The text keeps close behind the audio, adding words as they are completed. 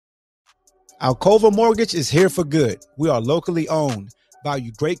Alcova Mortgage is here for good. We are locally owned,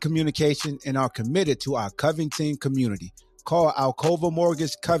 value great communication, and are committed to our Covington community. Call Alcova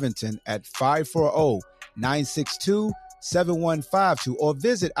Mortgage Covington at 540-962-7152 or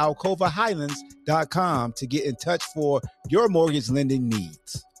visit alcovahighlands.com to get in touch for your mortgage lending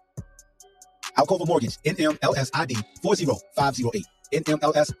needs. Alcova Mortgage, NMLS ID 40508.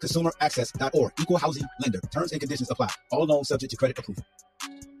 NMLSconsumeraccess.org. Equal housing lender. Terms and conditions apply. All loans subject to credit approval.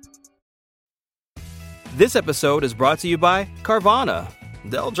 This episode is brought to you by Carvana.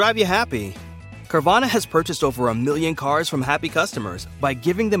 They'll drive you happy. Carvana has purchased over 1 million cars from happy customers by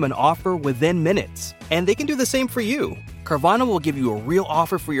giving them an offer within minutes. And they can do the same for you. Carvana will give you a real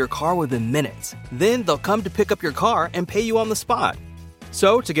offer for your car within minutes. Then they'll come to pick up your car and pay you on the spot.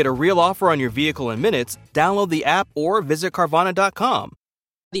 So to get a real offer on your vehicle in minutes, download the app or visit Carvana.com.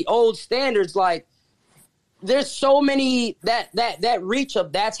 The old standards, like, there's so many that reach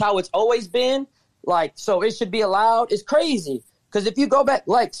of that's how it's always been. Like, so it should be allowed. It's crazy. Because if you go back,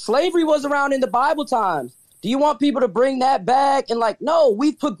 like, slavery was around in the Bible times. Do you want people to bring that back? And, like, no,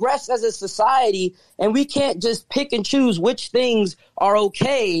 we've progressed as a society, and we can't just pick and choose which things are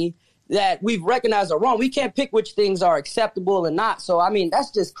okay that we've recognized are wrong. We can't pick which things are acceptable and not. So, I mean,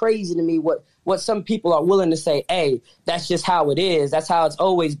 that's just crazy to me what some people are willing to say, hey, that's just how it is. That's how it's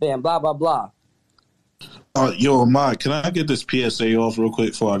always been, blah, blah, blah. Yo, Ahmad, can I get this PSA off real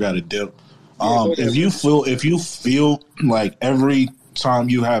quick before I got to dip? If you feel like every time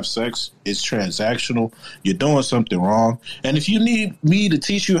you have sex is transactional, you're doing something wrong. And if you need me to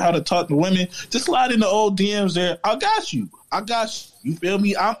teach you how to talk to women, just slide in the old DMs there. I got you. You feel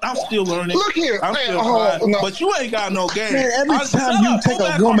me? I'm still learning. Look here, I'm man, still trying, but you ain't got no game. Man, every time you take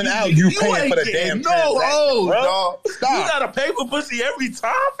a woman out, you paying for the damn transaction, bro. Dog. Stop. You got to pay for pussy every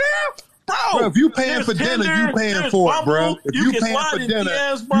time, man? Bro, if you paying for dinner, you paying for it, bro. If you paying for dinner,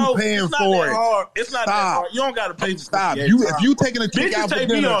 you paying for it. It's not that hard. You don't got to pay for stop. If you taking a chick out for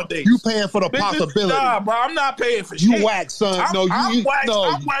dinner, you paying for the possibility. Nah, bro, I'm not paying for shit. You whack, son. No, you whack,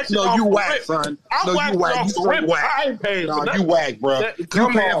 son. No, you whack. You whack. I ain't paying for that. You whack, bro. You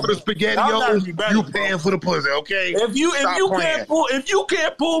paying for the spaghettios. You paying for the pussy, okay?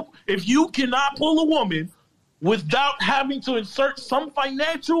 If you cannot pull a woman without having to insert some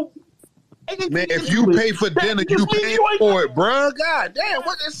financial. Man, if you pay for dinner, you pay for it, bro. God damn,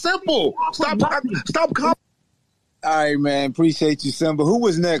 it's simple. Stop. All right, man. Appreciate you, Simba. Who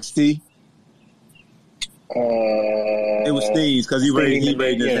was next, T? It was Steve because he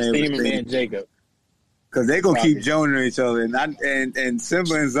raised his hand. Steve and Jacob. Because they're gonna keep joining each other, and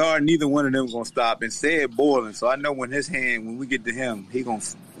Simba and Czar, neither one of them gonna stop. And said boiling, so I know when we get to him,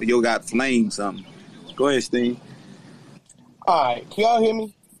 you'll got flame something. Go ahead, Steve. All right, can y'all hear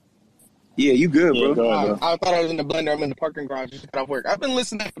me? Yeah, you good, bro. Go ahead, bro. I thought I was in the blender. I'm in the parking garage. Just got off work. I've been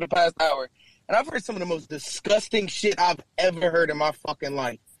listening for the past hour, and I've heard some of the most disgusting shit I've ever heard in my fucking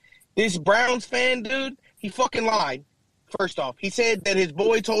life. This Browns fan dude, he fucking lied. First off, he said that his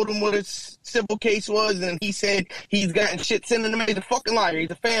boy told him what his civil case was, and he said he's gotten shit sent to him. He's a fucking liar.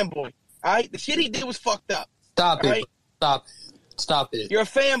 He's a fanboy. All right? The shit he did was fucked up. Stop it. Stop it. You're a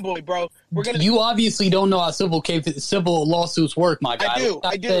fanboy, bro. You obviously don't know how civil lawsuits work, my guy.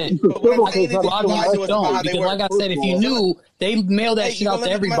 I do. But what I'm saying is you obviously don't, because like I said, if you knew, they mail that shit out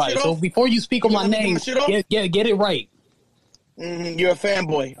to everybody. So before you speak on my name, get it right. You're a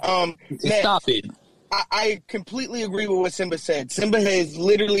fanboy. Man, stop it. I completely agree with what Simba said. Simba has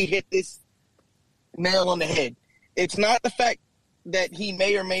literally hit this nail on the head. It's not the fact that he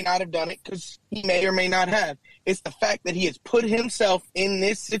may or may not have done it, because he may or may not have. It's the fact that he has put himself in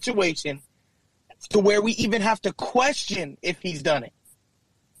this situation to where we even have to question if he's done it.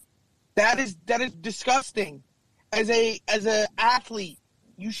 That is disgusting. As a athlete,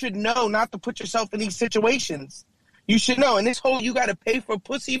 you should know not to put yourself in these situations. You should know. And this whole you got to pay for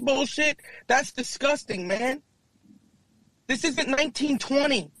pussy bullshit, that's disgusting, man. This isn't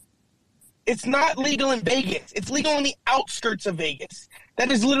 1920. It's not legal in Vegas. It's legal on the outskirts of Vegas.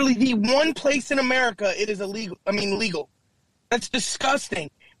 That is literally the one place in America it is legal. That's disgusting.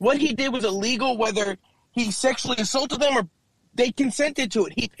 What he did was illegal, whether he sexually assaulted them or they consented to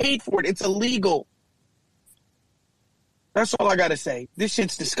it. He paid for it. It's illegal. That's all I got to say. This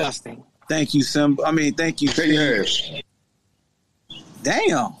shit's disgusting. Thank you, Simba. Thank you.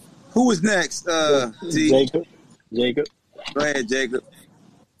 Damn. Who was next? Jacob. Go ahead, Jacob.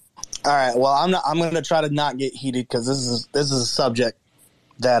 All right. Well, I'm going to try to not get heated because this is a subject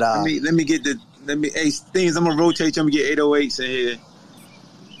that. Hey, things. I'm gonna rotate. I'm gonna get 808s in here.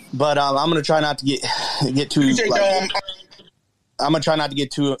 But I'm gonna try not to get too. I'm gonna try not to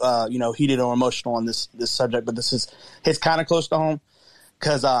get too heated or emotional on this subject. But it's kind of close to home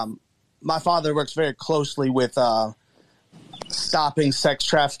because my father works very closely with stopping sex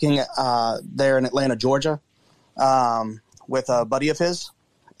trafficking there in Atlanta, Georgia, with a buddy of his.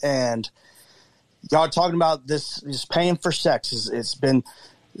 And y'all are talking about this paying for sex. It's been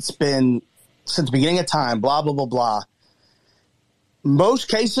since the beginning of time, blah, blah, blah, blah. Most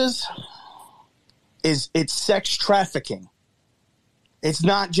cases it's sex trafficking. It's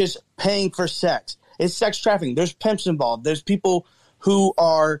not just paying for sex. It's sex trafficking. There's pimps involved. There's people who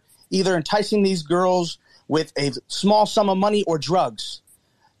are either enticing these girls with a small sum of money or drugs.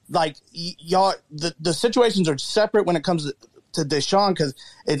 Like, y'all, the situations are separate when it comes to Deshaun because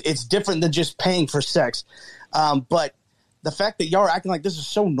it's different than just paying for sex. But the fact that y'all are acting like this is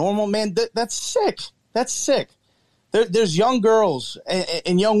so normal, man, that's sick. That's sick. There's young girls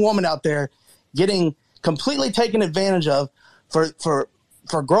and young women out there getting completely taken advantage of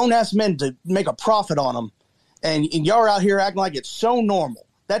for grown-ass men to make a profit on them. And y'all are out here acting like it's so normal.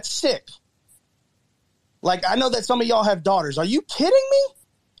 That's sick. Like, I know that some of y'all have daughters. Are you kidding me?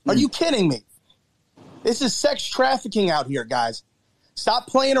 Are you kidding me? This is sex trafficking out here, guys. Stop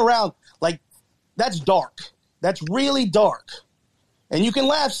playing around. Like, that's dark. That's really dark. And you can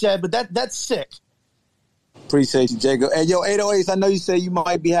laugh, Seb, but that's sick. Appreciate you, Jacob. Hey, yo, 808s, I know you say you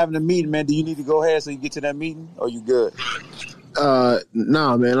might be having a meeting, man. Do you need to go ahead so you get to that meeting, or you good?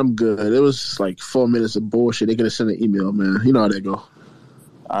 Nah, man, I'm good. It was like 4 minutes of bullshit. They're going to send an email, man. You know how they go.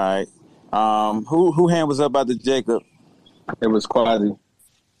 All right. Who hand was up after Jacob? It was Quasi.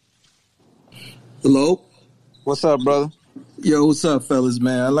 Hello? What's up, brother? Yo, what's up, fellas,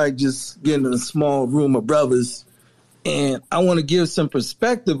 man? I like just getting in a small room of brothers, and I want to give some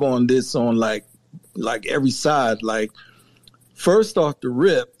perspective on this on like every side. Like, first off the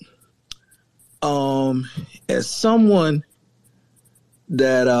rip, as someone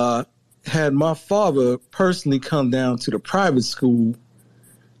that had my father personally come down to the private school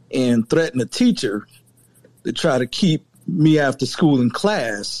and threaten a teacher to try to keep me after school in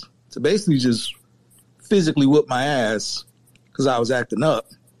class, to basically just physically whip my ass because I was acting up.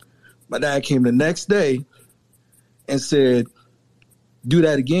 My dad came the next day and said, do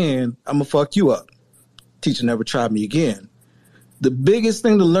that again, I'm going to fuck you up. Teacher never tried me again. The biggest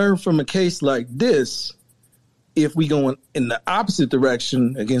thing to learn from a case like this, if we go in the opposite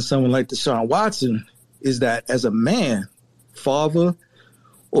direction against someone like Deshaun Watson, is that as a man, father,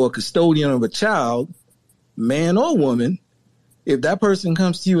 or custodian of a child, man or woman, if that person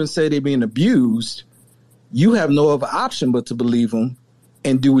comes to you and say they're being abused, you have no other option but to believe them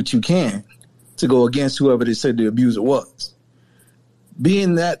and do what you can to go against whoever they said the abuser was.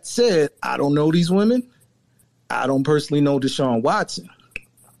 Being that said, I don't know these women. I don't personally know Deshaun Watson.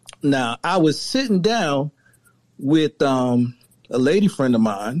 Now, I was sitting down with a lady friend of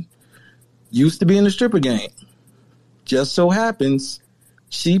mine, used to be in the stripper game. Just so happens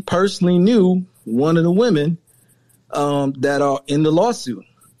she personally knew one of the women that are in the lawsuit,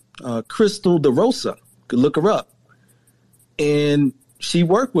 Crystal DeRosa. Could look her up. And she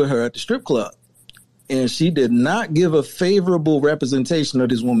worked with her at the strip club. And she did not give a favorable representation of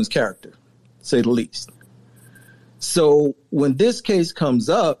this woman's character, to say the least. So when this case comes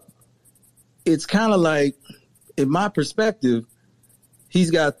up, it's kind of like, in my perspective, he's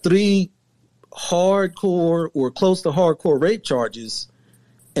got 3 hardcore or close to hardcore rape charges,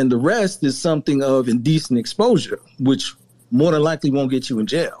 and the rest is something of indecent exposure, which more than likely won't get you in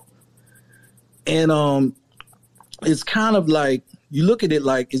jail. And it's kind of like, you look at it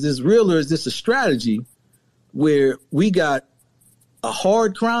like, is this real or is this a strategy where we got a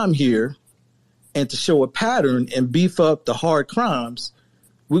hard crime here, and to show a pattern and beef up the hard crimes,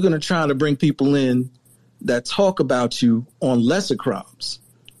 we're going to try to bring people in that talk about you on lesser crimes.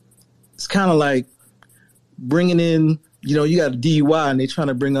 It's kind of like bringing in, you know, you got a DUI and they're trying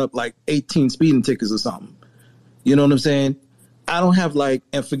to bring up like 18 speeding tickets or something. You know what I'm saying? I don't have like,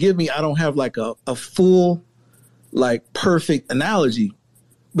 and forgive me, I don't have like a full, like perfect analogy,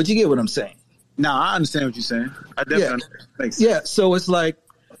 but you get what I'm saying. No, I understand what you're saying. I definitely understand. Thanks. Yeah, so it's like,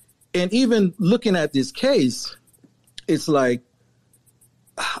 and even looking at this case, it's like,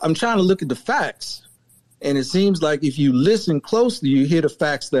 I'm trying to look at the facts. And it seems like if you listen closely, you hear the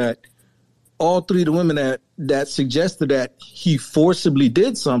facts that all 3 of the women that suggested that he forcibly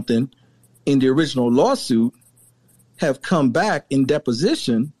did something in the original lawsuit have come back in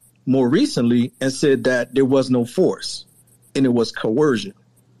deposition more recently and said that there was no force and it was coercion,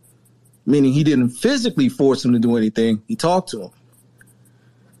 meaning he didn't physically force him to do anything. He talked to him.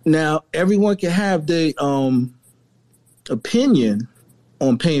 Now, everyone can have their opinion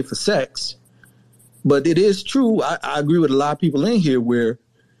on paying for sex, but it is true. I agree with a lot of people in here where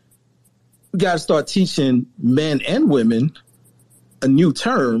we got to start teaching men and women a new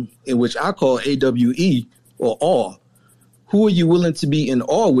term in which I call AWE or awe. Who are you willing to be in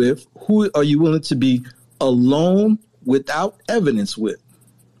awe with? Who are you willing to be alone without evidence with?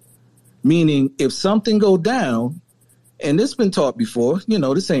 Meaning, if something go down, and this been taught before,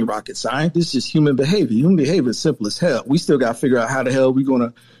 this ain't rocket science. This is just human behavior. Human behavior is simple as hell. We still got to figure out how the hell we're going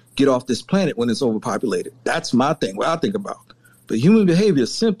to get off this planet when it's overpopulated. That's my thing, what I think about. But human behavior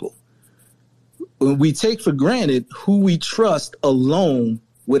is simple. When we take for granted who we trust alone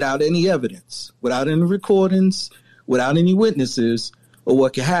without any evidence, without any recordings, without any witnesses, or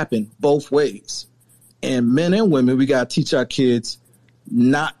what can happen both ways. And men and women, we got to teach our kids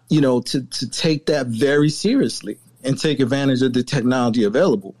not, to take that very seriously and take advantage of the technology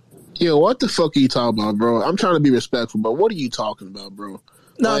available. Yo, what the fuck are you talking about, bro? I'm trying to be respectful, but what are you talking about, bro?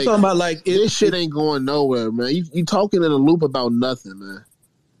 No, I'm talking about this shit ain't going nowhere, man. You talking in a loop about nothing, man.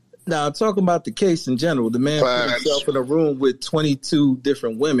 Now, I'm talking about the case in general. The man put himself in a room with 22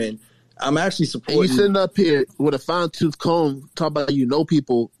 different women. I'm actually supporting. And you sitting up here with a fine-tooth comb talking about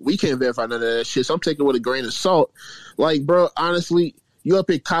people. We can't verify none of that shit, so I'm taking it with a grain of salt. Like, bro, honestly, you up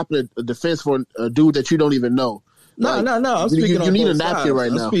here copping a defense for a dude that you don't even know. No. I'm speaking on both sides. You need a napkin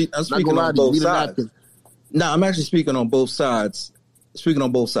right now. I'm speaking on both sides. No, I'm actually speaking on both sides. Speaking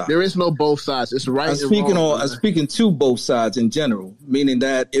on both sides. There is no both sides. It's right. I'm speaking to both sides in general, meaning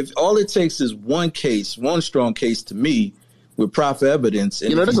that if all it takes is one strong case to me with proper evidence.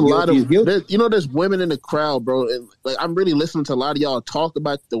 And there's a lot of there's women in the crowd, bro. And I'm really listening to a lot of y'all talk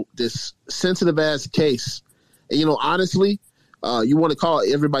about this sensitive ass case. And honestly, you want to call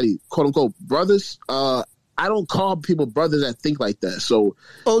everybody quote unquote brothers. I don't call people brothers that think like that. So,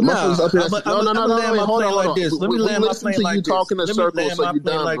 no. Hold on. Let me land my plane like this. Talking in circles, so you're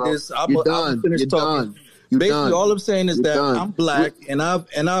done, bro. You're done. You're done. Basically, all I'm saying is that I'm black, and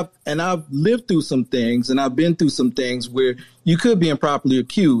I've lived through some things, and I've been through some things where you could be improperly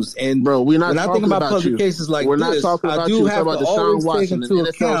accused. And bro, we're not talking about public cases like we're not this. Talking about I do have to always take into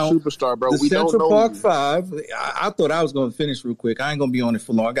account superstar, bro. The we Central don't know Park you. 5. I thought I was going to finish real quick. I ain't going to be on it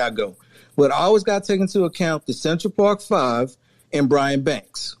for long. I gotta go. But I always got to take into account the Central Park 5 and Brian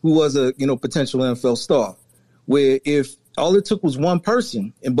Banks, who was a potential NFL star. Where if all it took was one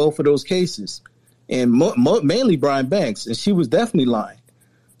person in both of those cases, and mainly Brian Banks, and she was definitely lying.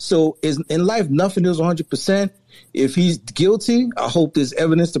 So in life, nothing is 100%. If he's guilty, I hope there's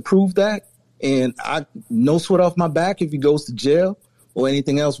evidence to prove that. And no sweat off my back if he goes to jail or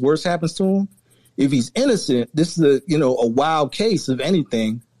anything else worse happens to him. If he's innocent, this is a wild case of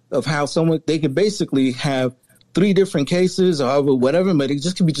anything, of how they could basically have 3 different cases or however, whatever, but it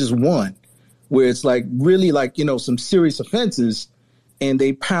just could be just one, where it's really some serious offenses, and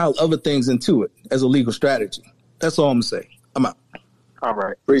they pile other things into it as a legal strategy. That's all I'm going to say. I'm out. All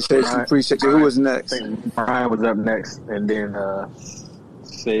right. Appreciate you. Who was next? Brian was up next, and then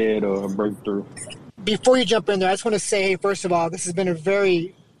Said or Breakthrough. Before you jump in there, I just want to say, first of all, this has been a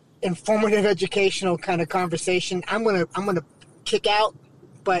very informative, educational kind of conversation. I'm gonna kick out,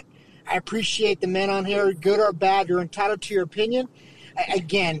 but I appreciate the men on here, good or bad. You're entitled to your opinion.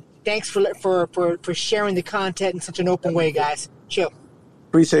 Again, thanks for sharing the content in such an open way, guys. Chill.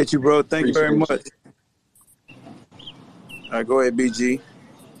 Appreciate you, bro. Thank you very much. All right, go ahead, BG.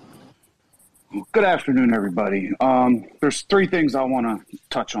 Good afternoon, everybody. There's 3 things I want to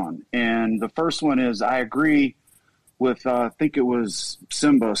touch on. And the first one is I agree with, I think it was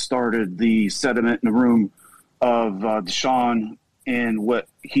Simba started the sediment in the room of Deshaun and what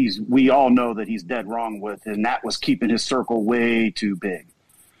we all know that he's dead wrong with, and that was keeping his circle way too big.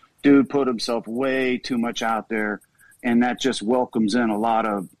 Dude put himself way too much out there, and that just welcomes in a lot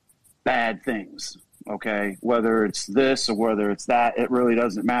of bad things. Okay, whether it's this or whether it's that, it really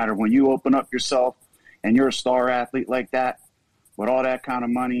doesn't matter. When you open up yourself and you're a star athlete like that, with all that kind of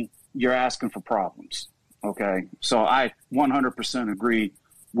money, you're asking for problems. Okay, so I 100% agree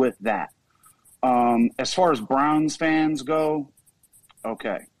with that. As far as Browns fans go,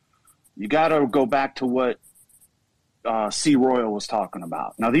 okay, you got to go back to what C. Royal was talking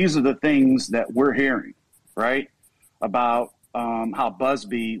about. Now, these are the things that we're hearing, right, about how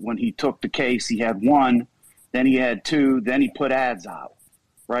Busby, when he took the case, he had 1, then he had 2, then he put ads out,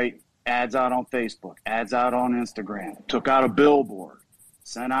 right? Ads out on Facebook, ads out on Instagram, took out a billboard,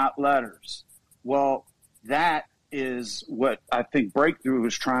 sent out letters. Well, that is what I think Breakthrough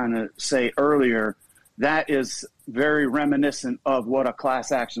was trying to say earlier. That is very reminiscent of what a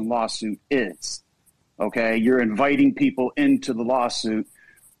class action lawsuit is. Okay, you're inviting people into the lawsuit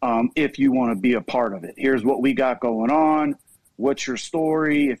if you want to be a part of it. Here's what we got going on. What's your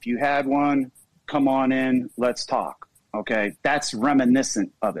story? If you had one, come on in. Let's talk. Okay, that's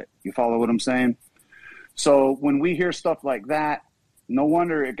reminiscent of it. You follow what I'm saying? So when we hear stuff like that, No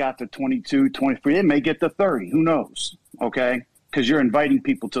wonder it got to 22, 23. It may get to 30. Who knows? Okay? Because you're inviting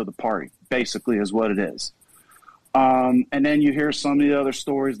people to the party, basically, is what it is. And then you hear some of the other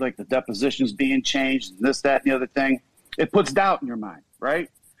stories, like the depositions being changed, and this, that, and the other thing. It puts doubt in your mind, right?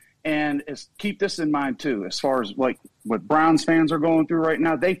 And keep this in mind, too, as far as like what Browns fans are going through right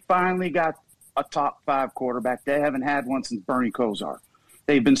now. They finally got a top 5 quarterback. They haven't had one since Bernie Kosar.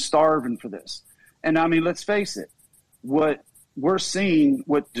 They've been starving for this. And, I mean, let's face it. What we're seeing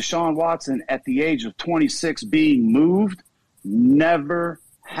with Deshaun Watson at the age of 26 being moved never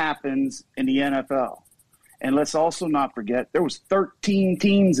happens in the NFL. And let's also not forget there was 13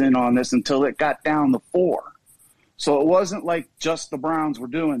 teams in on this until it got down to 4. So it wasn't like just the Browns were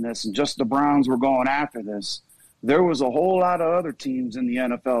doing this and just the Browns were going after this. There was a whole lot of other teams in the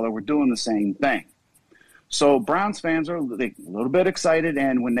NFL that were doing the same thing. So Browns fans are a little bit excited,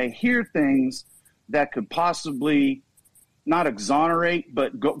 and when they hear things that could possibly not exonerate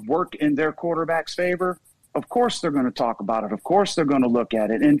but work in their quarterback's favor, of course they're going to talk about it. Of course they're going to look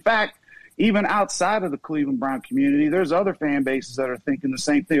at it. In fact, even outside of the Cleveland Brown community, there's other fan bases that are thinking the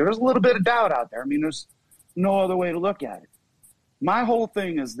same thing. There's a little bit of doubt out there. I mean, there's no other way to look at it. My whole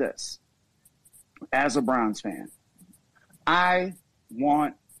thing is this. As a Browns fan, I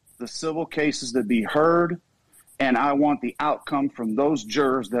want the civil cases to be heard, and I want the outcome from those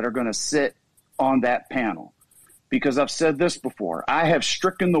jurors that are going to sit on that panel. Because I've said this before. I have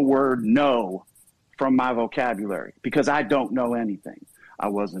stricken the word no from my vocabulary because I don't know anything. I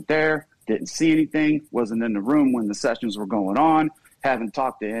wasn't there, didn't see anything, wasn't in the room when the sessions were going on, haven't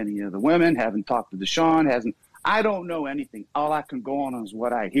talked to any of the women, haven't talked to Deshaun, I don't know anything. All I can go on is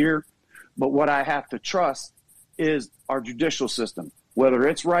what I hear. But what I have to trust is our judicial system, whether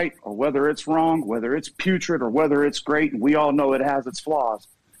it's right or whether it's wrong, whether it's putrid or whether it's great, and we all know it has its flaws.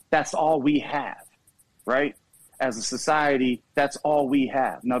 That's all we have, right? As a society, that's all we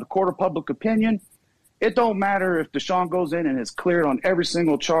have. Now, the court of public opinion, it don't matter if Deshaun goes in and is cleared on every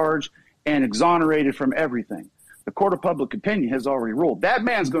single charge and exonerated from everything. The court of public opinion has already ruled. That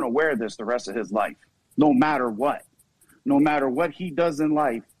man's going to wear this the rest of his life, no matter what. No matter what he does in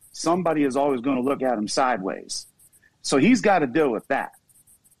life, somebody is always going to look at him sideways. So he's got to deal with that.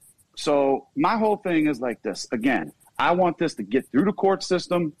 So my whole thing is like this. Again, I want this to get through the court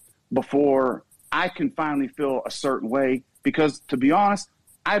system before I can finally feel a certain way, because to be honest,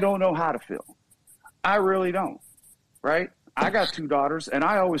 I don't know how to feel. I really don't, right? I got 2 daughters, and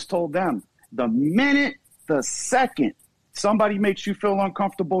I always told them, the second somebody makes you feel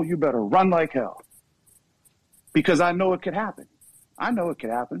uncomfortable, you better run like hell. Because I know it could happen. I know it could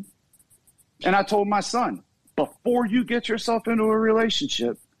happen. And I told my son, before you get yourself into a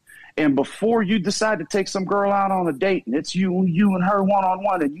relationship and before you decide to take some girl out on a date and it's you and her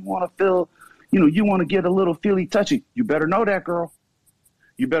one-on-one and you want to feel, you want to get a little feely touchy, you better know that girl.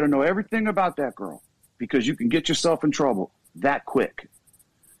 You better know everything about that girl because you can get yourself in trouble that quick.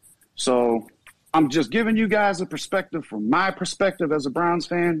 So I'm just giving you guys a perspective from my perspective as a Browns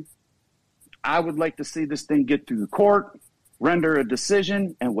fan. I would like to see this thing get through the court, render a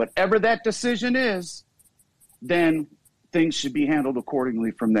decision, and whatever that decision is, then things should be handled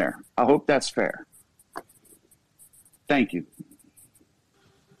accordingly from there. I hope that's fair. Thank you.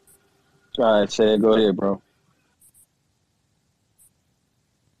 All right, Chad, go ahead, bro.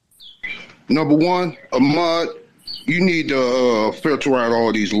 Number one, Ahmad, you need to filter out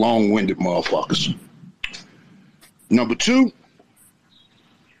all these long-winded motherfuckers. Number 2,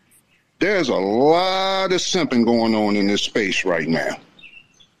 there's a lot of simping going on in this space right now.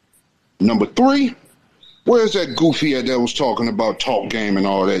 Number 3, where's that goofy that was talking about talk game and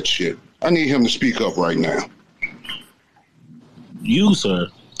all that shit? I need him to speak up right now. You, sir,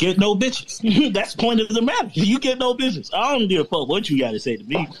 get no bitches. That's the point of the matter. You get no bitches. I don't give a fuck what you got to say to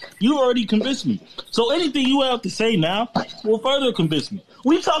me. You already convinced me. So anything you have to say now will further convince me.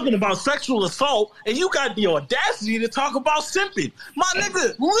 We talking about sexual assault, and you got the audacity to talk about simping. My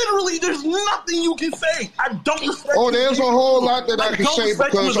nigga, literally, there's nothing you can say. I don't respect you. There's a whole lot that I can say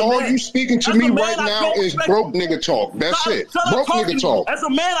because all you speaking to me right now is broke nigga talk. That's it. Broke nigga talk. As a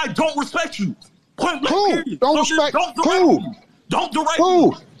man, I don't respect you. Who? Don't respect who? Don't direct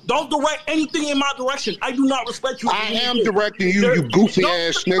who? Don't direct anything in my direction. I do not respect you. I am directing you, you goofy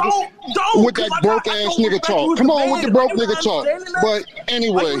ass nigga. Don't, with that broke ass nigga talk. Come on with the broke nigga talk. But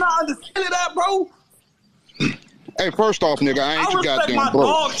anyway. Are you not understanding that, bro? Hey, first off, nigga, I ain't your goddamn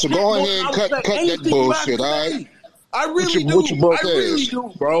broke. So go ahead and cut that bullshit, all right? I really do. With your broke ass. I really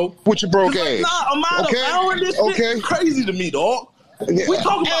do, bro. With your broke ass. Okay? This crazy to me, dog. We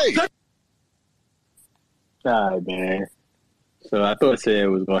talking about... All right, man. So I thought Chad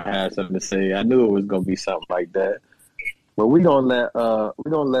was going to have something to say. I knew it was going to be something like that. But we gonna let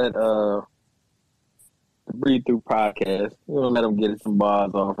the Breathe Through podcast. We're gonna let them get some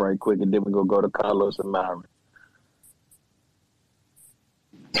bars off right quick, and then we gonna go to Carlos and Myron.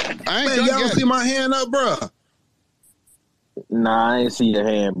 I ain't Man, done y'all yet. see my hand up, bruh? Nah, I ain't see your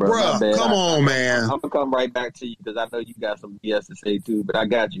hand, bro. My Bruh, bad. come on, man. I'm gonna come right back to you because I know you got some BS to say too. But I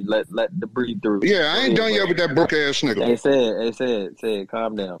got you. Let the Breathe Through. Yeah, I ain't done yet with that broke ass nigga. Hey, say it.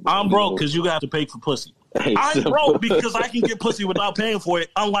 Calm down. I'm broke because you got to pay for pussy. Hey, I'm broke because I can get pussy without paying for it,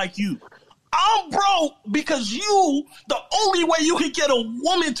 unlike you. I'm broke because the only way you can get a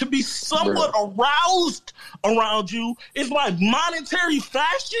woman to be somewhat aroused around you is by monetary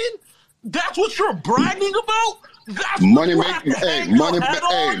fashion. That's what you're bragging about? That's Money what make you have to hang money your hat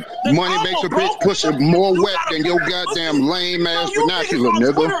on? That money I'm makes a broke bitch pussy because more you wet gotta than your pay for goddamn pussy. lame ass No, you vernacular, niggas on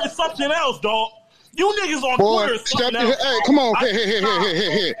nigga. Twitter is something else, dog. You niggas on Boy, Twitter is step something hey, else. come on,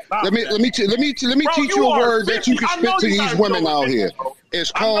 hey. Let me teach you a word that you can spit to these women out here.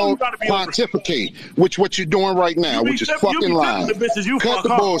 It's called pontificate, which what you're doing right now, which is fucking lying. Cut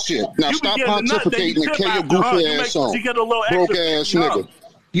the bullshit. Now stop pontificating and kill your goofy ass on. Broke ass nigga.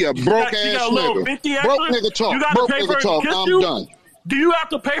 Yeah, broke ass nigga. Broke nigga talk. Broke nigga talk. I'm done. Do you have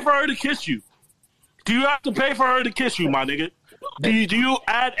to pay for her to kiss you? Do you have to pay for her to kiss you, my nigga? Do you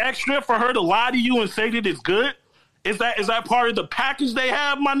add extra for her to lie to you and say that it's good? Is that part of the package they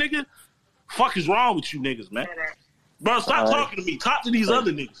have, my nigga? Fuck is wrong with you niggas, man? Bro, stop talking to me. Talk to these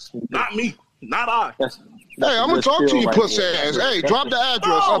other niggas. Not me. Not I. Hey, I'm gonna talk to you, pussy ass. Hey, drop the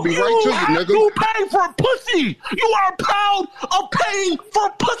address. I'll be right to you, nigga. You pay for pussy. You are proud of paying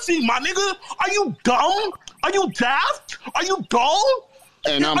for pussy, my nigga. Are you dumb? Are you daft? Are you dull?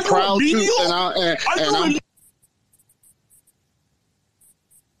 And I'm proud to. And I'm.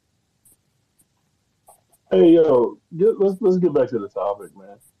 Hey, yo, let's get back to the topic,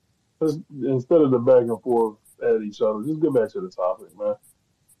 man. Instead of the back and forth at each other, just get back to the topic, man.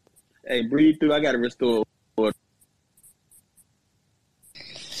 Hey, Breathe Through. I got to restore. That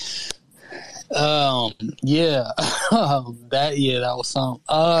was something.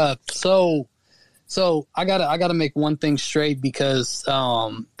 So I gotta make one thing straight because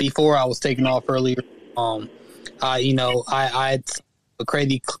before I was taken off earlier, I had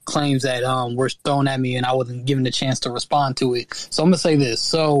crazy claims that were thrown at me and I wasn't given the chance to respond to it. So I'm gonna say this.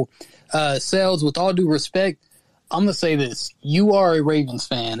 So Sales, with all due respect, I'm gonna say this. You are a Ravens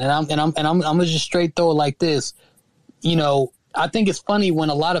fan, and I'm gonna just straight throw it like this. You know, I think it's funny when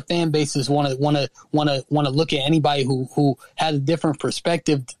a lot of fan bases want to look at anybody who has a different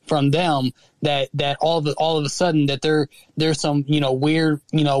perspective from them. That all of a sudden that there's some weird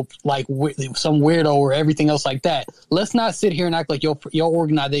some weirdo or everything else like that. Let's not sit here and act like your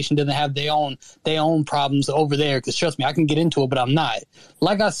organization doesn't have their own problems over there. Because trust me, I can get into it, but I'm not.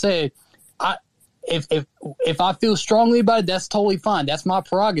 Like I said, if I feel strongly about it, that's totally fine. That's my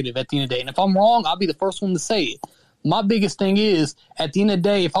prerogative at the end of the day. And if I'm wrong, I'll be the first one to say it. My biggest thing is, at the end of the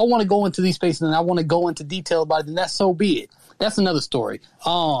day, if I want to go into these spaces and I want to go into detail about it, then that's so be it. That's another story.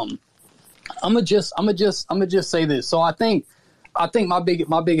 I'm gonna just say this. So I think my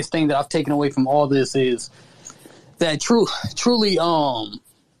biggest thing that I've taken away from all this is that truly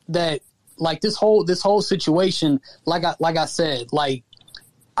that like this whole situation, like I said, like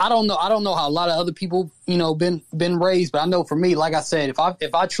I don't know how a lot of other people been raised, but I know for me, like I said,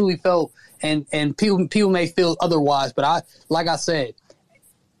 if I truly felt and people may feel otherwise, but like I said,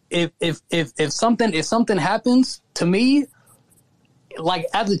 if something happens to me, like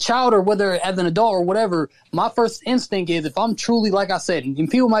as a child or whether as an adult or whatever, my first instinct is if I'm truly, like I said, and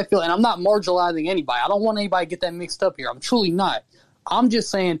people might feel, and I'm not marginalizing anybody. I don't want anybody to get that mixed up here. I'm truly not. I'm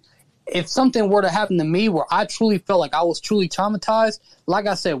just saying if something were to happen to me where I truly felt like I was truly traumatized, like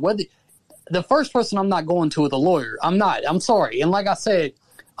I said, whether the first person I'm not going to is a lawyer. I'm not. I'm sorry. And like I said,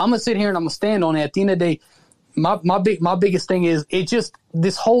 I'm going to sit here and I'm going to stand on it. At the end of the day, my biggest thing is it just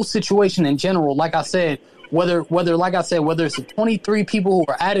this whole situation in general, like I said, whether it's the 23 people who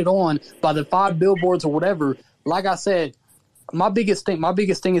are added on by the 5 billboards or whatever, like I said, my biggest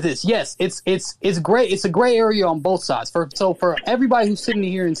thing is this. Yes, it's great. It's a gray area on both sides. For everybody who's sitting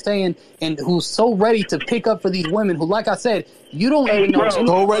here and saying and who's so ready to pick up for these women who, like I said, you don't even know.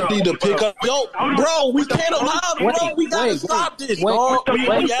 So ready to pick up. Yo, bro, we can't allow it, bro. We gotta stop this, bro.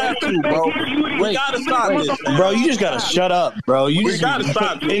 We have to, bro. We gotta stop this, bro. You just gotta shut up, bro. We gotta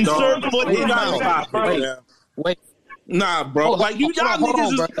stop this. Insert foot in gotta stop, bro. Wait. Nah, bro. Like you y'all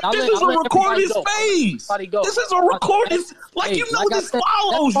niggas this is a recorded space. This is a recorded like this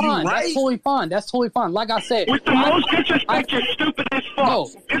follows you, right? That's totally fine. That's totally fine. Like I said, with the most disrespect, you're stupid as fuck.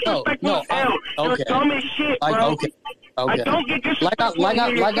 No. Okay. Dumb as shit, bro. Okay. I don't get disrespect. Like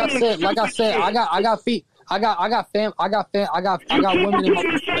I said, I I got women in my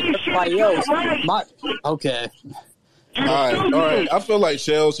like everybody else. Okay. All right. I feel like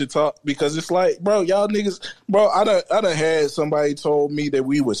Shell should talk because it's like, bro, y'all niggas, bro. I done had somebody told me that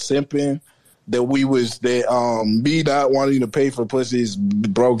we was simping, that we was me not wanting to pay for pussy's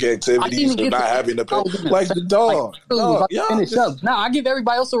broke activities or not having to pay. Like the dog. Finish up. Now I give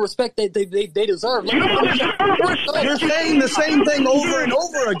everybody else the respect that they deserve. You're saying the same thing over and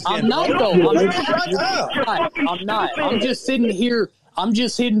over again. I'm not though. I'm not. I'm just sitting here.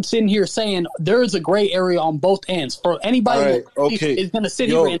 Sitting here saying there is a gray area on both ends for anybody is going to sit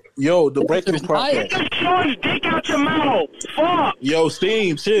here and the breaking podcast. Take out your mouth. Fuck. Yo,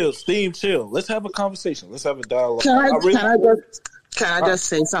 Steam, chill. Let's have a conversation. Let's have a dialogue. Can I just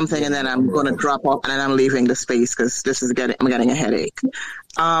say something and then I'm going to drop off and then I'm leaving the space because I'm getting a headache.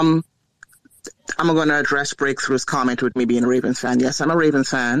 I'm going to address Breakthrough's comment with me being a Ravens fan. Yes, I'm a Ravens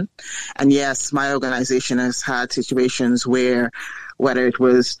fan. And yes, my organization has had situations whether it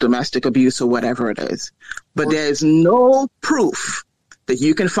was domestic abuse or whatever it is. But there's no proof that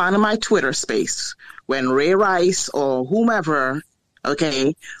you can find on my Twitter space when Ray Rice or whomever,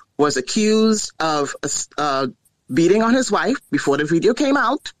 was accused of beating on his wife before the video came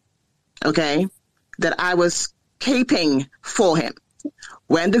out, that I was caping for him.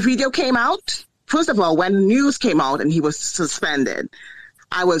 When the video came out, first of all, when the news came out and he was suspended,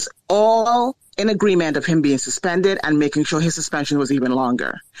 I was all in agreement of him being suspended and making sure his suspension was even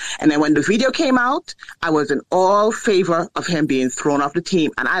longer. And then when the video came out, I was in all favor of him being thrown off the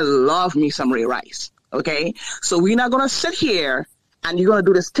team. And I love me some Ray Rice. Okay? So we're not going to sit here and you're going to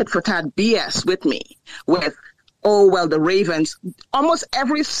do this tit for tat BS with me with, the Ravens, almost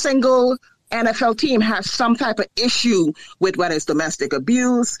every single NFL team has some type of issue with whether it's domestic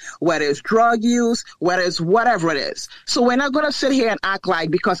abuse, whether it's drug use, whether it's whatever it is. So we're not going to sit here and act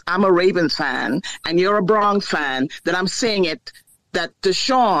like because I'm a Ravens fan and you're a Bronx fan that I'm saying it, that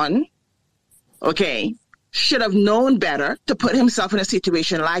Deshaun, should have known better to put himself in a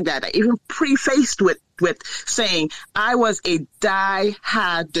situation like that. I even prefaced with saying I was a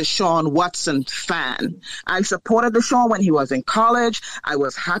die-hard Deshaun Watson fan. I supported Deshaun when he was in college. I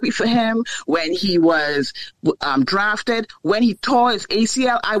was happy for him when he was drafted. When he tore his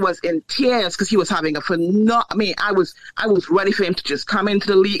ACL, I was in tears because he was having I was ready for him to just come into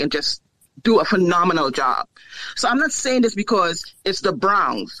the league and just do a phenomenal job. So I'm not saying this because it's the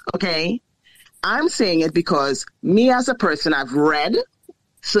Browns, I'm saying it because me as a person, I've read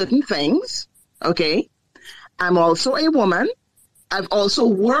certain things, I'm also a woman. I've also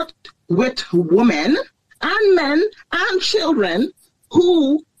worked with women and men and children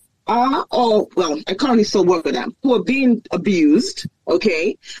who are, I currently still work with them, who are being abused,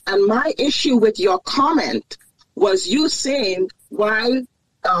 And my issue with your comment was you saying why,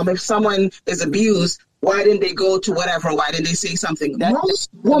 if someone is abused, why didn't they go to whatever? Why didn't they say something? Most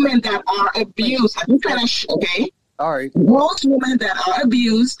women that are abused, let me finish, All right. Most women that are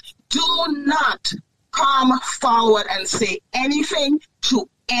abused do not come forward and say anything to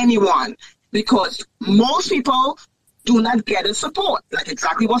anyone because most people do not get the support, like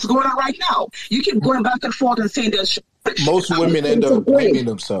exactly what's going on right now. You keep going back and forth and saying there's... Most women end up blaming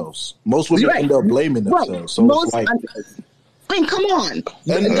themselves. So it's like... I mean, come on.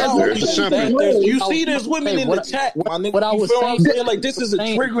 You see there's women in the chat, my nigga. What I was saying, like, this is a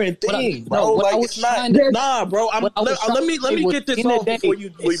triggering thing, bro. Like, it's not, nah, bro. Let me get this off before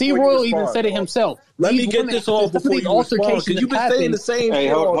you see, Royal even said it himself. Let me get this off before you respond, because you've been saying the same thing. Hey,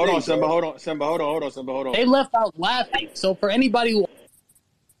 hold on, Simba, hold on. They left out laughing. So for anybody who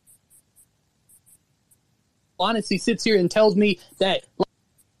honestly sits here and tells me that...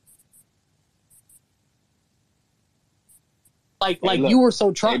 Like you were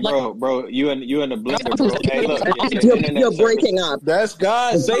so Trump, bro. You in the blender, bro. Hey, look, you're breaking up. That's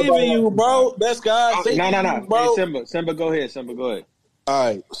God saving you, bro. That's God saving you, bro. Hey, Simba, go ahead. All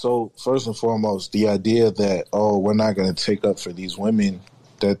right. So first and foremost, the idea that we're not going to take up for these women,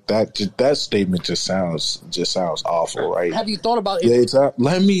 that statement just sounds awful, right? Have you thought about it?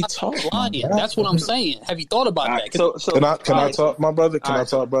 Let me talk. That's what I'm saying. Have you thought about that? Can I talk, my brother? Can I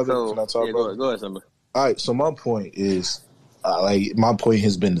talk, brother? Go ahead, Simba. All right. So my point is. My point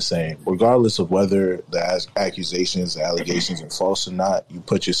has been the same. Regardless of whether the accusations, the allegations are false or not, you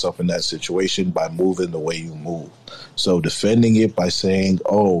put yourself in that situation by moving the way you move. So defending it by saying,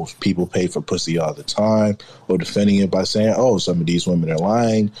 people pay for pussy all the time, or defending it by saying, some of these women are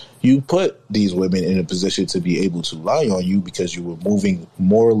lying, you put these women in a position to be able to lie on you because you were moving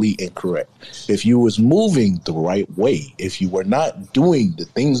morally incorrect. If you was moving the right way, if you were not doing the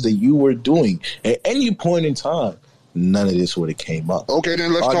things that you were doing at any point in time, none of this would have came up. Okay,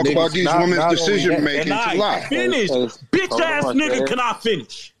 then let's talk about these women's decision making Can to lie. I finish? Bitch ass nigga, can I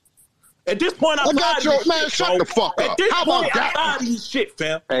finish? At this point, I'm tired of this man, shit, shut bro. the fuck up. At this How point, about I'm that? tired of this shit,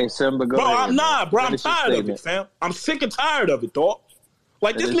 fam. Hey, Simba, go bro, ahead. I'm not, bro. I'm Finish your tired of it, statement. fam. I'm sick and tired of it, dog.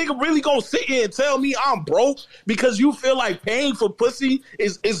 Like, this Finish. nigga really gonna sit here and tell me I'm broke because you feel like paying for pussy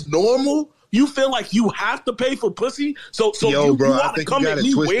is normal? You feel like you have to pay for pussy? So Yo, you, bro, you I want to think you come got at it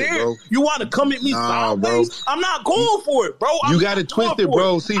me twisted, weird? bro. You want to come at me Nah, sideways? I'm not going for it, bro. I'm You got it not going twisted, for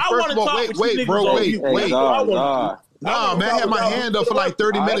bro. it. See, I first wanna of all, talk wait, with you wait, niggas bro, on wait, mute. wait. That's what I wanna do. Nah, man, I had my hand up for like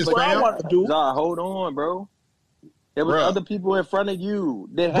 30 minutes, That's what I fam. want to do. Zah, hold on, bro. There was other people in front of you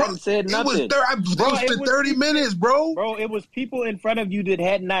that hadn't said nothing. It's been 30 minutes, bro. Bro, it was people in front of you that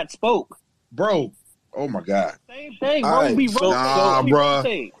had not spoke. Bro, oh my God. Same thing, bro. All right, We so- rotate. Nah, we bruh.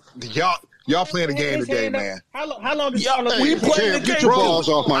 rotate. Y'all playing the game today, man. How long did Hey, we Tim, get your balls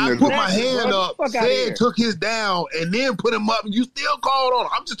off my I nigga. put my hand bro. up, Fuck outta here. said took his down, and then put him up, and you still called on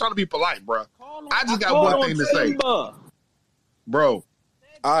him. I'm just trying to be polite, bro. I just got one thing to say. Bro.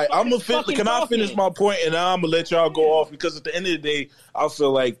 All right, I'm gonna fucking can I talking. finish my point and now I'm gonna let y'all go off because at the end of the day, I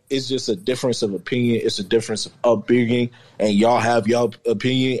feel like it's just a difference of opinion. It's a difference of upbringing, and y'all have y'all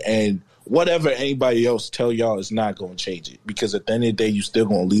opinion, and whatever anybody else tell y'all is not gonna change it because at the end of the day, you still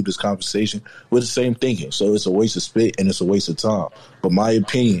gonna leave this conversation with the same thinking. So it's a waste of spit and it's a waste of time. But my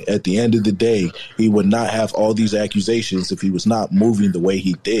opinion, at the end of the day, he would not have all these accusations if he was not moving the way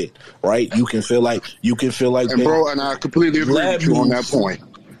he did. Right? You can feel like And bro, and I completely agree with you on that point.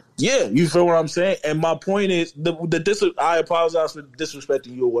 Yeah, you feel what I'm saying? And my point is, I apologize for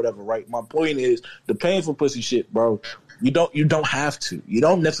disrespecting you or whatever, right? My point is, the paying for pussy shit, bro, you don't have to. You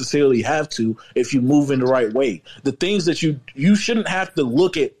don't necessarily have to if you move in the right way. The things that you shouldn't have to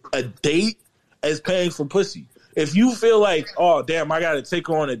look at a date as paying for pussy. If you feel like, oh, damn, I got to take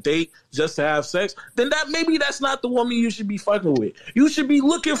her on a date just to have sex, then maybe that's not the woman you should be fucking with. You should be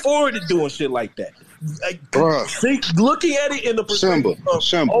looking forward to doing shit like that. Like, looking at it in the perspective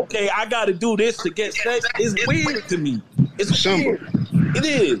of, okay, I got to do this to get sex is weird to me. It's weird. It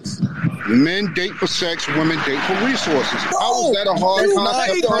is. Men date for sex, women date for resources. How is that a hard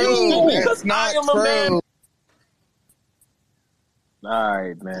concept to understand? That's not true. All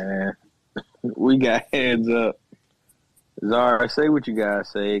right, man. We got hands up. Zara, say what you guys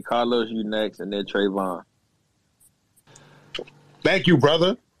say. Carlos, you next, and then Trayvon. Thank you,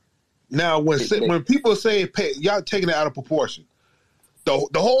 brother. Now, when people say y'all taking it out of proportion, the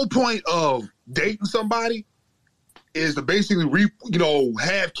whole point of dating somebody is to basically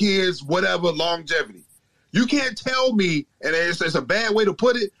have kids, whatever, longevity. You can't tell me, and it's a bad way to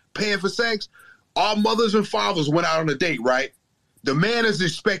put it, paying for sex. Our mothers and fathers went out on a date, right? The man is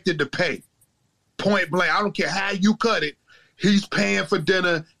expected to pay. Point blank. I don't care how you cut it. He's paying for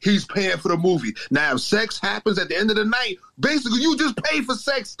dinner. He's paying for the movie. Now, if sex happens at the end of the night, basically you just pay for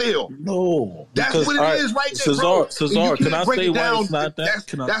sex still. No. That's what it is right there, bro. Cesar, can I say why it's not that?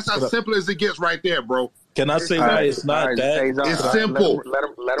 That's how simple as it gets right there, bro. Can I say why it's not that? It's simple. Let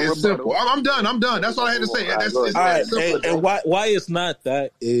him It's simple. I'm done. That's all I had to say. And why it's not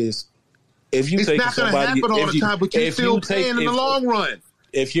that is if you it's take not going to happen all the time, but you're still paying in the long run.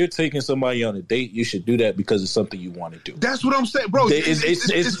 If you're taking somebody on a date, you should do that because it's something you want to do. That's what I'm saying, bro. It's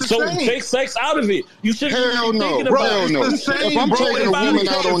the so same. Take sex out of it. You shouldn't Hell be no, thinking bro. about it. No. It's the same, If I'm bro. taking a woman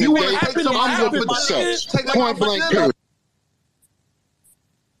out on a date, I'm good with the sex. Point blank, period.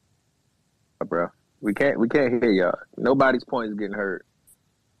 Bro, we can't hear y'all. Nobody's point is getting heard.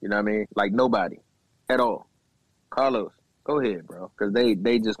 You know what I mean? Like nobody at all. Carlos, go ahead, bro, because they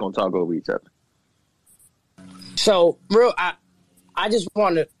just gonna talk over each other. So, I just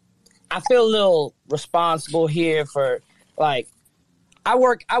want to. I feel a little responsible here for like. I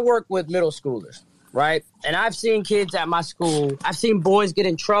work with middle schoolers, right? And I've seen kids at my school. I've seen boys get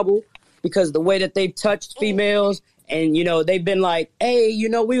in trouble because the way that they've touched females, and they've been like, "Hey,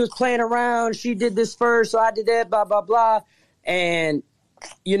 we was playing around. She did this first, so I did that. Blah blah blah." And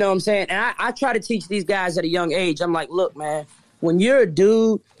you know what I'm saying? And I try to teach these guys at a young age. I'm like, look, man. When you're a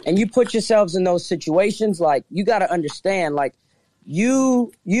dude and you put yourselves in those situations, like you got to understand, like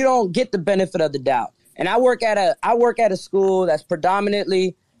you don't get the benefit of the doubt. And I work at a school that's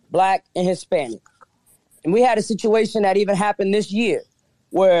predominantly Black and Hispanic. And we had a situation that even happened this year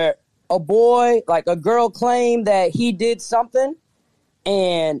where a girl claimed that he did something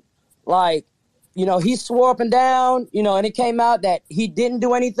and he swore up and down, and it came out that he didn't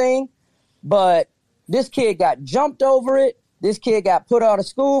do anything, but this kid got jumped over it. This kid got put out of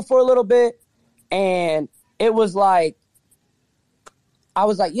school for a little bit, and it was like, I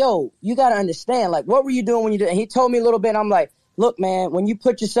was like, yo, you got to understand, like, what were you doing when you did? And he told me a little bit. I'm like, look, man, when you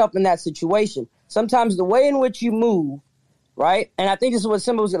put yourself in that situation, sometimes the way in which you move, right? And I think this is what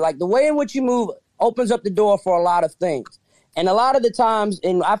Simba was like. The way in which you move opens up the door for a lot of things. And a lot of the times,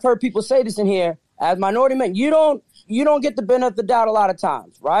 and I've heard people say this in here, as minority men, you don't get the benefit of the doubt a lot of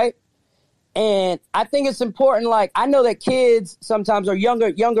times, right? And I think it's important. Like, I know that kids sometimes are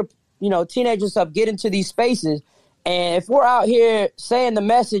younger, teenagers and stuff get into these spaces. And if we're out here saying the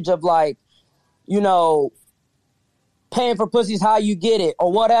message of like, paying for pussy's how you get it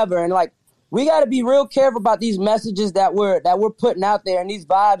or whatever, and like, we got to be real careful about these messages that we're putting out there and these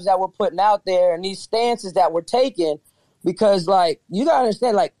vibes that we're putting out there and these stances that we're taking, because like, you got to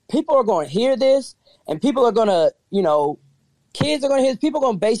understand, like, people are going to hear this and people are going to, kids are going to hear this. People are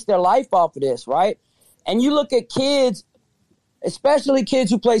going to base their life off of this, right? And you look at kids, especially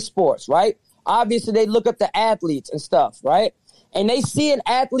kids who play sports, right? Obviously, they look up the athletes and stuff, right? And they see an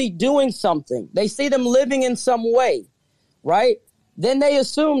athlete doing something. They see them living in some way, right? Then they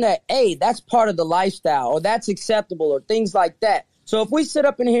assume that, hey, that's part of the lifestyle or that's acceptable or things like that. So if we sit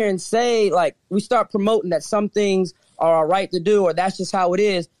up in here and say, like, we start promoting that some things are all right to do or that's just how it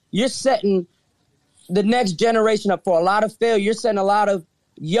is, you're setting the next generation up for a lot of failure. You're setting a lot of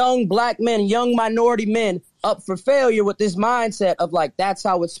young black men, young minority men up for failure with this mindset of like, that's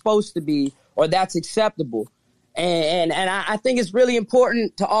how it's supposed to be or that's acceptable. And I think it's really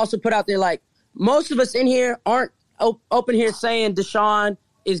important to also put out there, like, most of us in here aren't open here saying Deshaun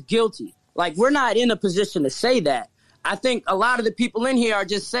is guilty. Like, we're not in a position to say that. I think a lot of the people in here are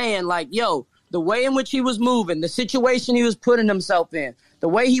just saying, like, yo, the way in which he was moving, the situation he was putting himself in, the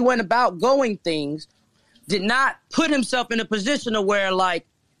way he went about going things did not put himself in a position of where, like,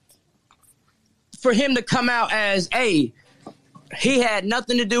 for him to come out as, hey, he had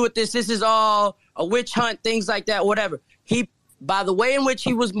nothing to do with this. This is all a witch hunt, things like that, whatever. By the way in which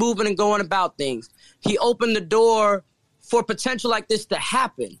he was moving and going about things, he opened the door for potential like this to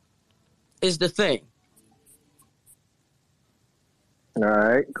happen, is the thing. All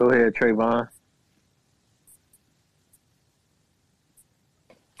right, go ahead, Trayvon.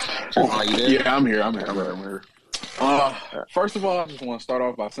 Yeah, I'm here. First of all, I just want to start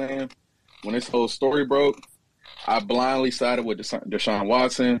off by saying, when this whole story broke, I blindly sided with Deshaun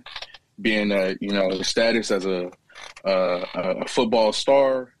Watson, being that, his status as a football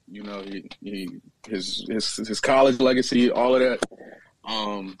star, his college legacy, all of that.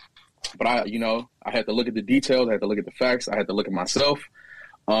 But I had to look at the details. I had to look at the facts. I had to look at myself,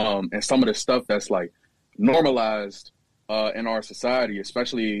 and some of the stuff that's like normalized in our society,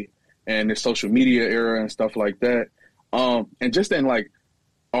 especially in this social media era and stuff like that. And just in like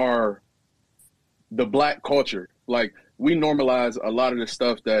the black culture, like, we normalize a lot of the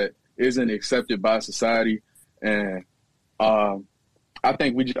stuff that isn't accepted by society. And I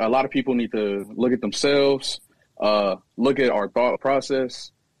think a lot of people need to look at themselves, look at our thought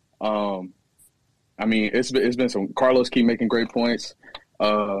process. I mean, it's been some, Carlos keep making great points.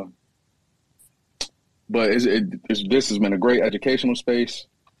 But this has been a great educational space.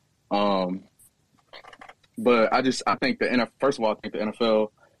 But I think first of all, I think the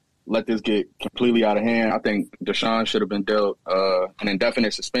NFL let this get completely out of hand. I think Deshaun should have been dealt an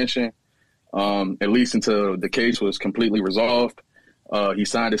indefinite suspension, at least until the case was completely resolved. He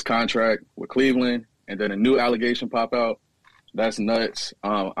signed his contract with Cleveland, and then a new allegation pop out. That's nuts.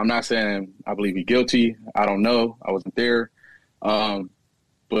 I'm not saying I believe he's guilty. I don't know. I wasn't there.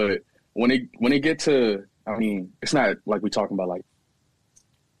 But when it get to, I mean, it's not like we're talking about like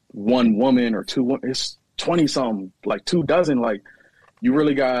one woman or two. It's 20-something, like 24. Like, you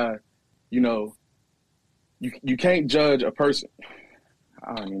really got, you can't judge a person.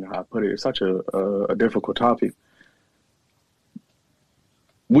 I don't even know how to put it. It's such a difficult topic.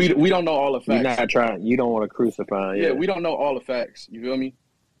 We don't know all the facts. You're not trying. You don't want to crucify. Yeah, we don't know all the facts. You feel me?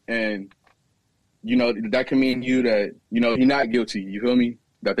 And that can mean that he's not guilty. You feel me?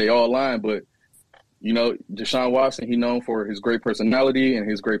 That they all lying. But Deshaun Watson, he's known for his great personality and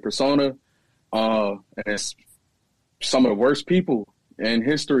his great persona. And it's some of the worst people in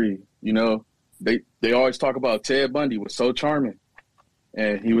history. They always talk about Ted Bundy was so charming,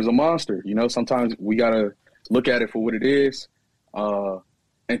 and he was a monster. Sometimes we gotta look at it for what it is,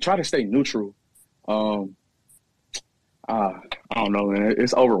 and try to stay neutral. I don't know, man.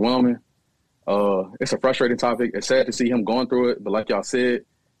 It's overwhelming. It's a frustrating topic. It's sad to see him going through it, but like y'all said,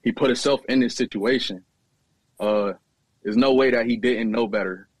 he put himself in this situation. There's no way that he didn't know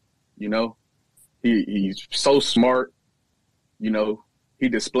better. He's so smart. He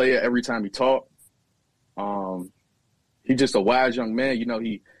display it every time he talk. He's just a wise young man.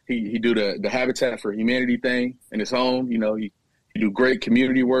 He do the Habitat for Humanity thing in his home. He do great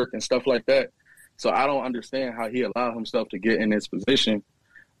community work and stuff like that. So I don't understand how he allowed himself to get in this position.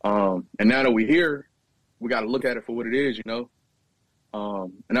 And now that we're here, we got to look at it for what it is, you know.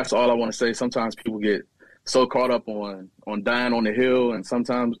 And that's all I want to say. Sometimes people get so caught up on dying on the hill and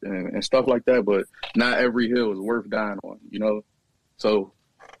sometimes and stuff like that, but not every hill is worth dying on, you know. So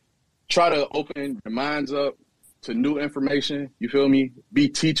try to open your minds up to new information, you feel me? Be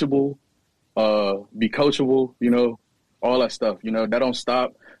teachable, be coachable, you know, all that stuff. You know, that don't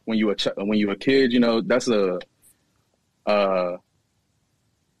stop when you a kid, you know. That's a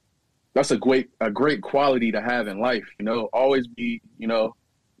great quality to have in life, you know. Always be, you know,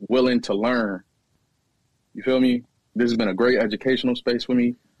 willing to learn. You feel me? This has been a great educational space for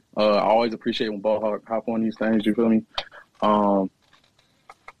me. I always appreciate when ball hop on these things, you feel me?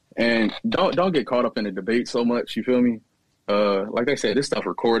 And don't get caught up in the debate so much, you feel me? Like I said, this stuff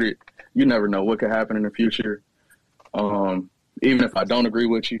recorded. You never know what could happen in the future. Even if I don't agree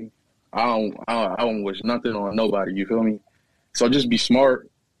with you, I don't wish nothing on nobody, you feel me? So just be smart,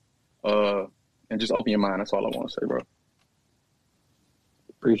 and just open your mind. That's all I want to say, bro.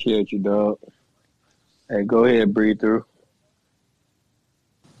 Appreciate you, dog. Hey, go ahead, breathe through.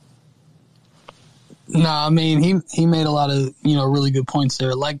 Nah, I mean he made a lot of, you know, really good points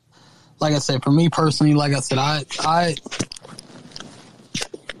there. Like I said, for me personally, like I said, I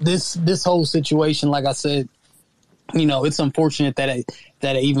this whole situation, like I said, you know, it's unfortunate that it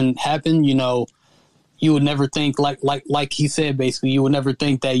even happened. You know, you would never think, like he said, basically, you would never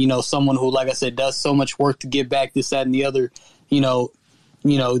think that, you know, someone who, like I said, does so much work to get back this, that, and the other, you know,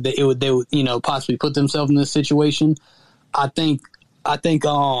 they would, you know, possibly put themselves in this situation. I think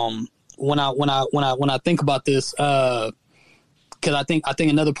when I think about this, because I think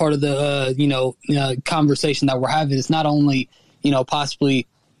another part of the conversation that we're having is not only, you know, possibly,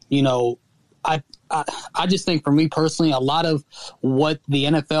 you know, I just think for me personally, a lot of what the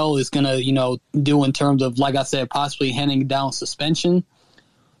NFL is gonna, you know, do in terms of, like I said, possibly handing down suspension.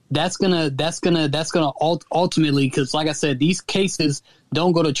 That's gonna ultimately, because like I said, these cases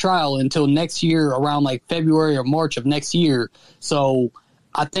don't go to trial until next year, around like February or March of next year. So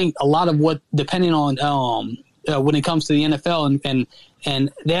I think a lot of what, depending on when it comes to the NFL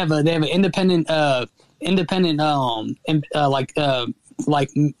and they have an independent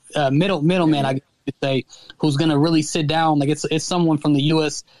middleman, I guess you could say, who's going to really sit down. Like it's someone from the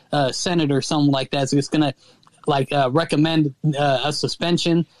U.S. Senate or something like that. So it's going to recommend a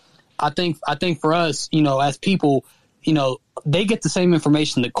suspension. I think for us, you know, as people, you know, they get the same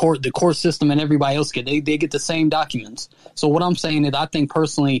information, the court system and everybody else get. They get the same documents. So what I'm saying is, I think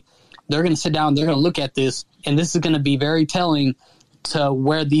personally, they're going to sit down, they're going to look at this, and this is going to be very telling to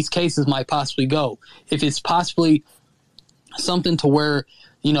where these cases might possibly go. If it's possibly something to where,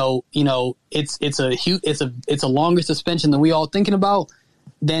 you know, it's a longer suspension than we all thinking about,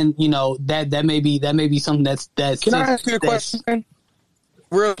 then, you know, that may be something that's. Can I ask you a question?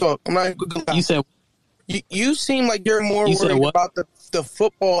 Real talk. I'm not gonna lie. You said. You seem like you're more worried about the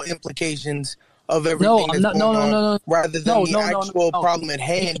football implications of everything that's going on rather than the actual problem at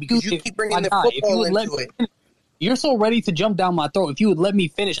hand, because you keep bringing the football into it. You're so ready to jump down my throat. If you would let me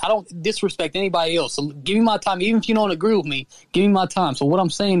finish, I don't disrespect anybody else. So give me my time. Even if you don't agree with me, give me my time. So what I'm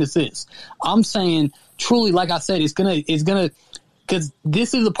saying is this. I'm saying truly, like I said, it's gonna because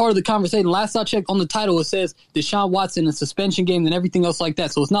this is a part of the conversation. Last I checked on the title, it says Deshaun Watson, a suspension game, and everything else like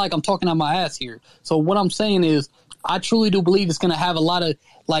that. So it's not like I'm talking out my ass here. So what I'm saying is, I truly do believe it's going to have a lot of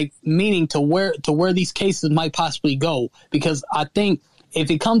like meaning to where these cases might possibly go. Because I think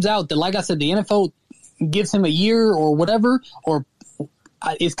if it comes out that, like I said, the NFL gives him a year or whatever, or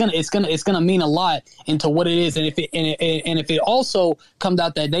it's gonna mean a lot into what it is. And if it also comes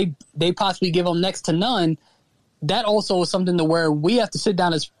out that they possibly give him next to none, that also is something to where we have to sit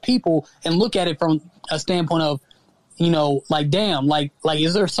down as people and look at it from a standpoint of, you know, like, damn, like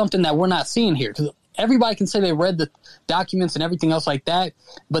is there something that we're not seeing here? Because everybody can say they read the documents and everything else like that,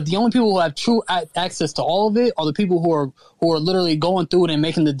 but the only people who have true access to all of it are the people who are literally going through it and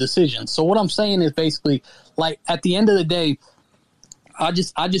making the decisions. So what I'm saying is basically, like, at the end of the day, I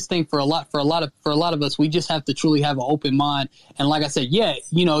just think for a lot of us, we just have to truly have an open mind. And like I said, yeah,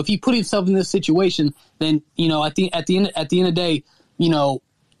 you know, if he put himself in this situation, then, you know, at the end of the day, you know,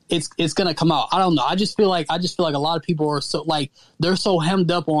 it's gonna come out. I don't know. I just feel like a lot of people are so, like, they're so hemmed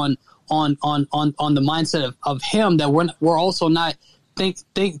up on the mindset of him that we're also not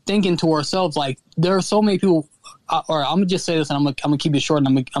thinking to ourselves, like, there are so many people. Or I'm gonna just say this, and I'm gonna keep it short. And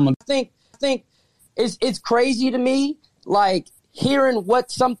I'm gonna think it's crazy to me, like, hearing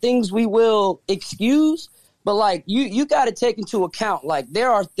what some things we will excuse, but like you got to take into account, like, there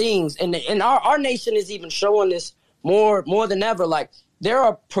are things, and our nation is even showing this more than ever. Like, there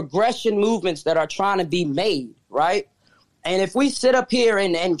are progression movements that are trying to be made, right? And if we sit up here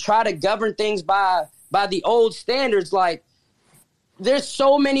and try to govern things by the old standards, like there's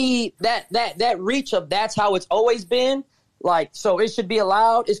so many that reach of that's how it's always been. Like, so it should be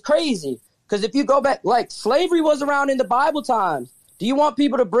allowed. It's crazy. Because if you go back, like slavery was around in the Bible times. Do you want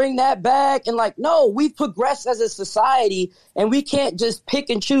people to bring that back? And like, no, we've progressed as a society and we can't just pick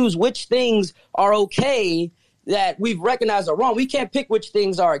and choose which things are okay that we've recognized are wrong. We can't pick which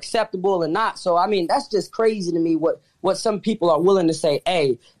things are acceptable and not. So, I mean, that's just crazy to me what some people are willing to say,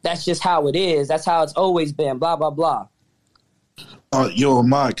 hey, that's just how it is. That's how it's always been, blah, blah, blah. Yo,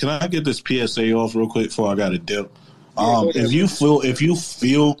 Ahmad, can I get this PSA off real quick before I got to dip? If you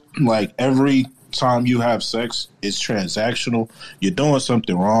feel like every time you have sex is transactional, you're doing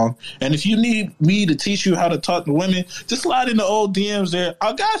something wrong. And if you need me to teach you how to talk to women, just slide in the old DMs there.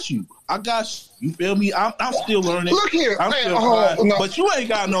 I got you. You feel me? I'm still learning. Look here, I'm man, still no. But you ain't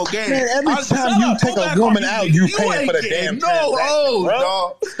got no game. Man, every time you take a woman out, you paying for the damn transaction,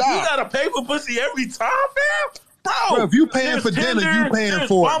 bro. Stop. You gotta pay for pussy every time, man. Bro, if you paying for dinner, you paying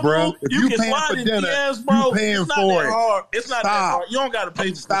for it, bro. If you paying for dinner, you paying for it. It's not that hard. You don't gotta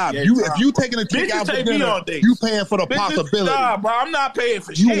pay for Stop. pussy. If you taking a chick out for dinner, you paying for the possibility. Nah, bro, I'm not paying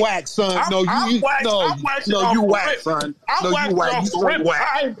for shit. You whack, son. No, you whack, son. No, you whack. You straight whack.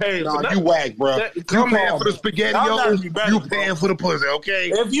 I ain't paying for that. You whack, bro. You paying for the SpaghettiOs. You paying for the pussy,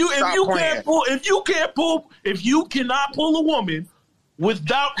 okay? If you cannot pull a woman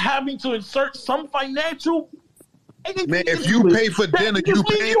without having to insert some financial. Man, if you pay for dinner, you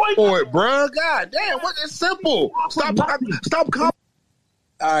pay for it, bro. God damn, it's simple. Stop. All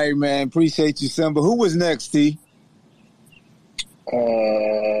right, man. Appreciate you, Simba. Who was next, T?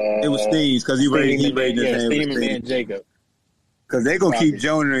 It was Steve because he raised his hand. Steve and Jacob. Because they're gonna keep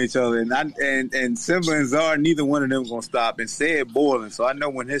joining each other, and Simba and Czar, neither one of them gonna stop and say it boiling. So I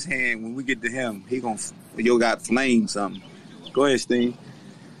know when we get to him, you'll got flame something. Go ahead, Steve.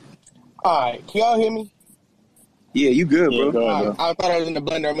 All right, can y'all hear me? Yeah, you good, bro. Go ahead, bro. I thought I was in the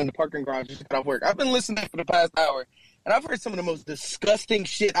blender. I'm in the parking garage. Just got off work. I've been listening for the past hour, and I've heard some of the most disgusting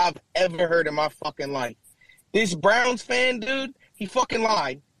shit I've ever heard in my fucking life. This Browns fan dude, he fucking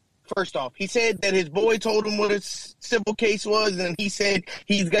lied. First off, he said that his boy told him what his civil case was, and he said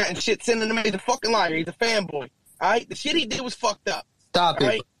he's gotten shit sent to him. He's a fucking liar. He's a fanboy. All right? The shit he did was fucked up. Stop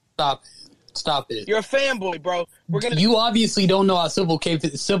it. Stop it. You're a fanboy, bro. You obviously don't know how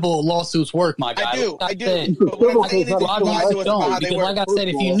civil lawsuits work, my guy. I do. You obviously don't, because like I said,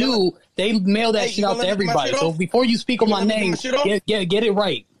 if you knew, they mail that shit out to everybody. So before you speak on my name, get it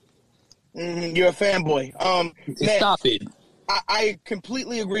right. You're a fanboy. Man, stop it. I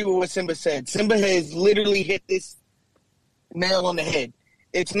completely agree with what Simba said. Simba has literally hit this nail on the head.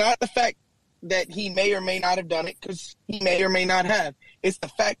 It's not the fact that he may or may not have done it, because he may or may not have. It's the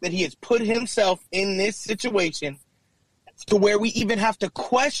fact that he has put himself in this situation to where we even have to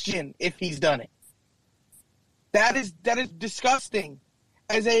question if he's done it. That is disgusting.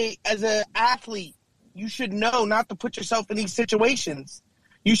 As a athlete, you should know not to put yourself in these situations.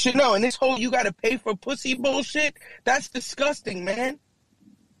 You should know. And this whole you got to pay for pussy bullshit, that's disgusting, man.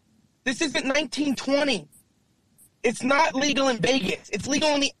 This isn't 1920. It's not legal in Vegas. It's legal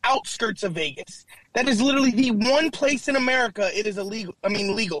on the outskirts of Vegas. That is literally the one place in America it is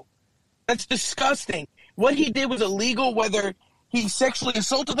legal. That's disgusting. What he did was illegal, whether he sexually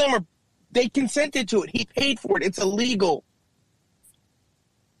assaulted them or they consented to it. He paid for it. It's illegal.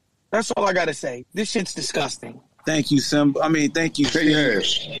 That's all I got to say. This shit's disgusting. Thank you, Simba. Thank you.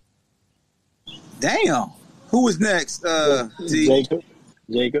 Yes. Damn. Who was next? Jacob.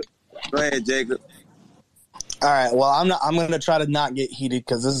 Go ahead, Jacob. All right. Well, I'm going to try to not get heated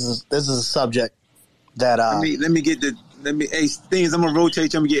because this is a subject that. Let me get things. I'm gonna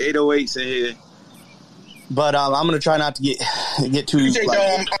rotate. I'm gonna get 808s in here. But I'm gonna try not to get too.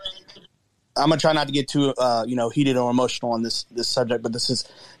 I'm gonna try not to get too heated or emotional on this subject. But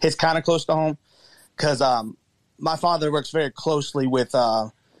it's kind of close to home because my father works very closely with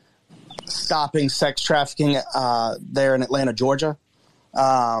stopping sex trafficking there in Atlanta, Georgia,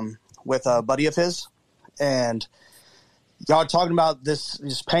 with a buddy of his. And y'all talking about this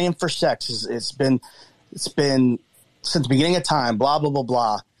just paying for sex. It's been since the beginning of time, blah, blah, blah,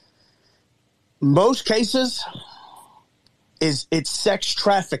 blah. Most cases it's sex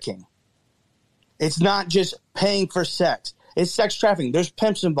trafficking. It's not just paying for sex. It's sex trafficking. There's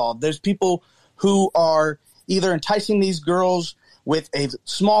pimps involved. There's people who are either enticing these girls with a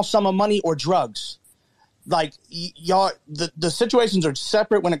small sum of money or drugs. Like, y'all, the situations are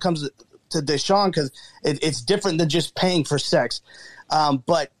separate when it comes to Deshaun because it's different than just paying for sex.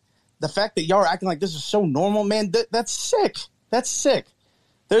 But the fact that y'all are acting like this is so normal, man, that's sick. That's sick.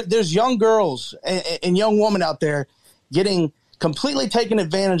 There's young girls and young women out there getting completely taken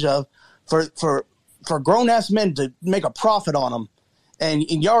advantage of for grown-ass men to make a profit on them. And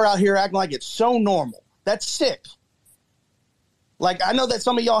y'all are out here acting like it's so normal. That's sick. Like, I know that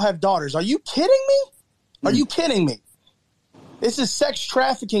some of y'all have daughters. Are you kidding me? Are you kidding me? This is sex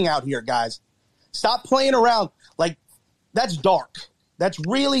trafficking out here, guys. Stop playing around. Like, that's dark. That's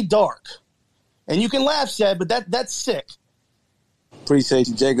really dark. And you can laugh, Seb, but that's sick. Appreciate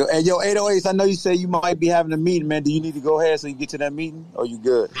you, Jacob. Hey, yo, 808s, I know you say you might be having a meeting, man. Do you need to go ahead so you get to that meeting, or you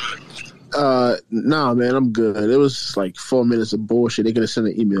good? Nah, man, I'm good. It was like 4 minutes of bullshit. They could have sent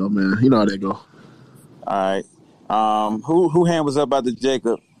an email, man. You know how they go. All right. Who hand was up after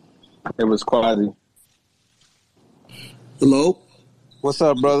Jacob? It was Quasi. Hello? What's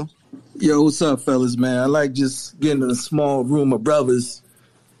up, brother? Yo, what's up, fellas, man? I like just getting in a small room of brothers,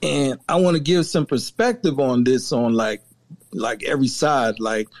 and I want to give some perspective on this on like every side.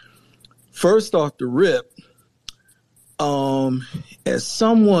 Like, first off the rip, as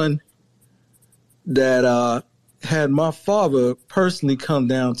someone that had my father personally come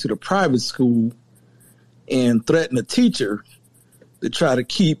down to the private school and threaten a teacher to try to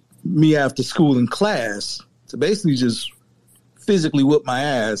keep me after school in class, to basically just physically whip my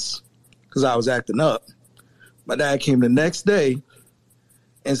ass because I was acting up. My dad came the next day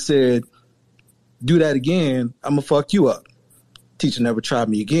and said, do that again, I'm going to fuck you up. Teacher never tried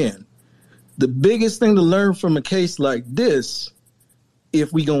me again. The biggest thing to learn from a case like this,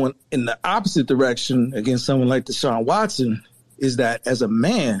 if we go in the opposite direction against someone like Deshaun Watson, is that as a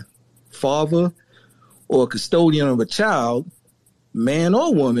man, father, or custodian of a child, man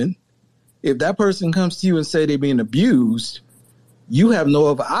or woman, if that person comes to you and say they're being abused, you have no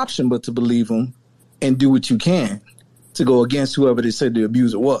other option but to believe them and do what you can to go against whoever they said the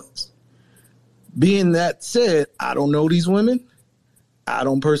abuser was. Being that said, I don't know these women. I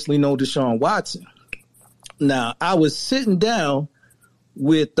don't personally know Deshaun Watson. Now, I was sitting down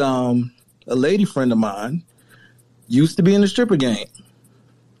with a lady friend of mine, used to be in the stripper game.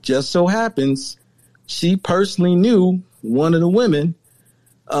 Just so happens she personally knew one of the women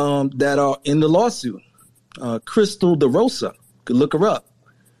that are in the lawsuit, Crystal DeRosa. Could look her up.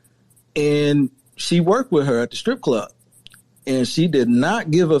 And she worked with her at the strip club. And she did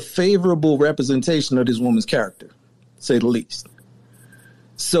not give a favorable representation of this woman's character, to say the least.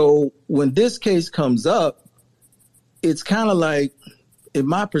 So when this case comes up, it's kind of like, in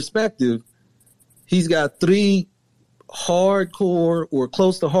my perspective, he's got 3 hardcore or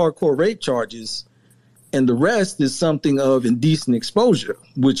close to hardcore rape charges, and the rest is something of indecent exposure,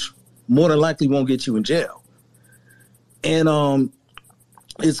 which more than likely won't get you in jail. And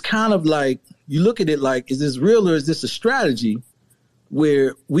it's kind of like, you look at it like, is this real or is this a strategy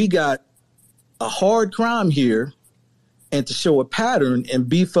where we got a hard crime here, and to show a pattern and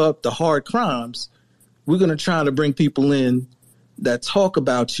beef up the hard crimes, we're going to try to bring people in that talk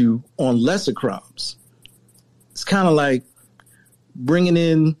about you on lesser crimes. It's kind of like bringing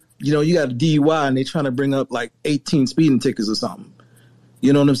in, you got a DUI and they're trying to bring up like 18 speeding tickets or something.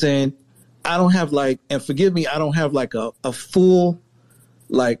 You know what I'm saying? I don't have and forgive me, I don't have like a full,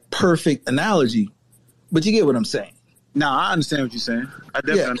 perfect analogy, but you get what I'm saying. No, I understand what you're saying. I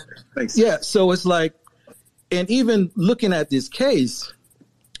definitely understand. Yeah, so it's like, and even looking at this case,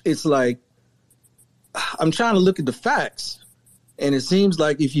 it's like, I'm trying to look at the facts. And it seems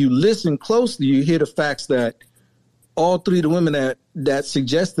like if you listen closely, you hear the facts that all 3 of the women that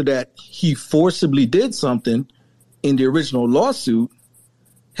suggested that he forcibly did something in the original lawsuit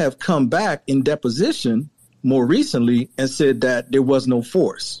have come back in deposition more recently and said that there was no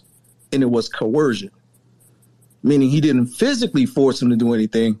force and it was coercion, meaning he didn't physically force him to do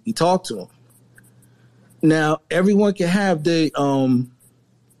anything. He talked to him. Now, everyone can have their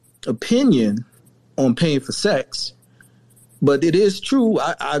opinion on paying for sex, but it is true.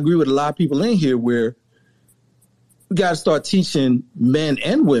 I agree with a lot of people in here where we got to start teaching men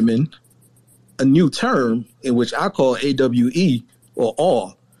and women a new term in which I call AWE, or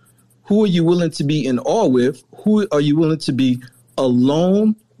awe. Who are you willing to be in awe with? Who are you willing to be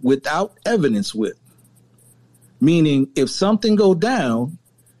alone without evidence with? Meaning, if something go down,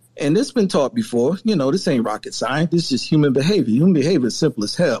 and this has been taught before, this ain't rocket science. This is just human behavior. Human behavior is simple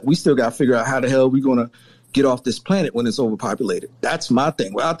as hell. We still got to figure out how the hell we're going to get off this planet when it's overpopulated. That's my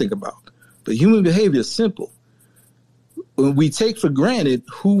thing, what I think about. But human behavior is simple. When we take for granted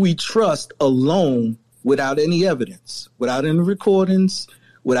who we trust alone without any evidence, without any recordings,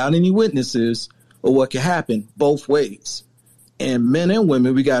 without any witnesses, or what can happen both ways. And men and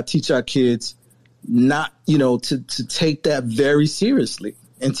women, we got to teach our kids not, to take that very seriously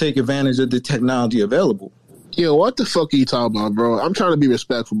and take advantage of the technology available. Yo, what the fuck are you talking about, bro? I'm trying to be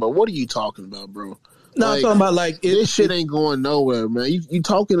respectful, but what are you talking about, bro? No, I'm talking about like this shit ain't going nowhere, man. You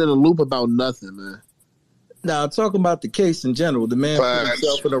talking in a loop about nothing, man. Now, I'm talking about the case in general. The man put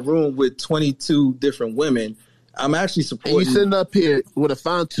himself in a room with 22 different women. I'm actually supporting. And you sitting up here with a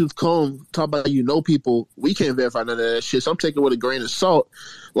fine tooth comb, talk about you know people. We can't verify none of that shit. So I'm taking it with a grain of salt.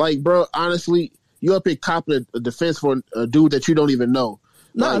 Like, bro, honestly, you up here copping a defense for a dude that you don't even know.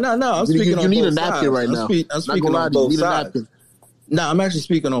 No. I'm speaking on both sides. You need a napkin right now. I'm speaking on both sides. No, I'm actually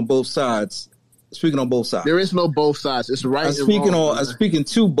speaking on both sides. Speaking on both sides. There is no both sides. It's right I'm speaking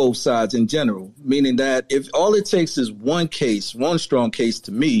to both sides in general, meaning that if all it takes is one case, one strong case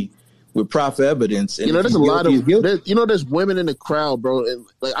to me with proper evidence. And there's a lot of there's women in the crowd, bro. And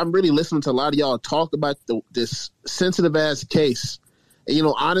like I'm really listening to a lot of y'all talk about this sensitive ass case. And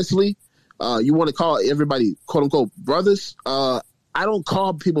honestly, you want to call everybody quote unquote brothers. I don't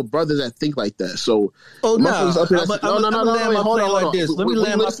call people brothers that think like that. So, no. Hold on. Let me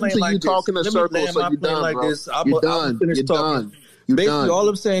land my plane like this. Talking in circles, so you're done, bro. You're done. You're done. Basically, all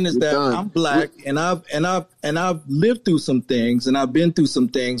I'm saying is that I'm black, and I've lived through some things, and I've been through some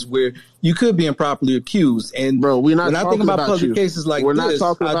things where you could be improperly accused. And bro, we're not when I think about public cases like this,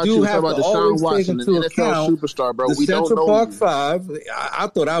 I do have to always take into account superstar, bro. The Central Park Five. I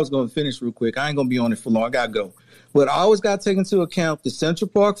thought I was going to finish real quick. I ain't going to be on it for long. I got to go. But I always got to take into account the Central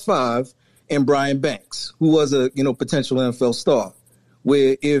Park Five and Brian Banks, who was a potential NFL star.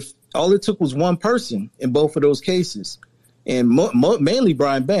 Where if all it took was one person in both of those cases, and mainly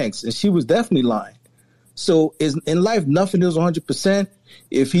Brian Banks, and she was definitely lying. So in life, nothing is 100%.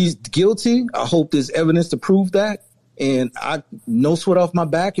 If he's guilty, I hope there's evidence to prove that, and no sweat off my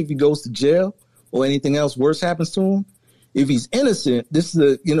back if he goes to jail or anything else worse happens to him. If he's innocent, this is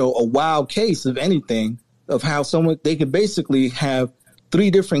a wild case of anything. Of how they could basically have 3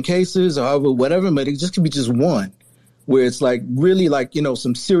 different cases or whatever, but it just could be just one where it's like really like,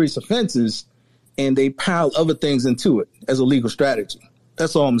 some serious offenses and they pile other things into it as a legal strategy.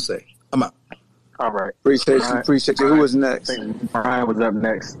 That's all I'm going to say. I'm out. All right. Appreciate you. Who was next? Brian was up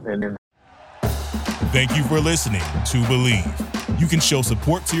next. And then. Thank you for listening to Believe. You can show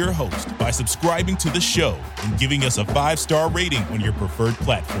support to your host by subscribing to the show and giving us a 5-star rating on your preferred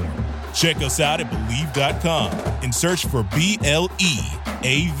platform. Check us out at Believe.com and search for BLEAV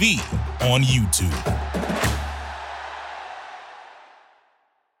on YouTube.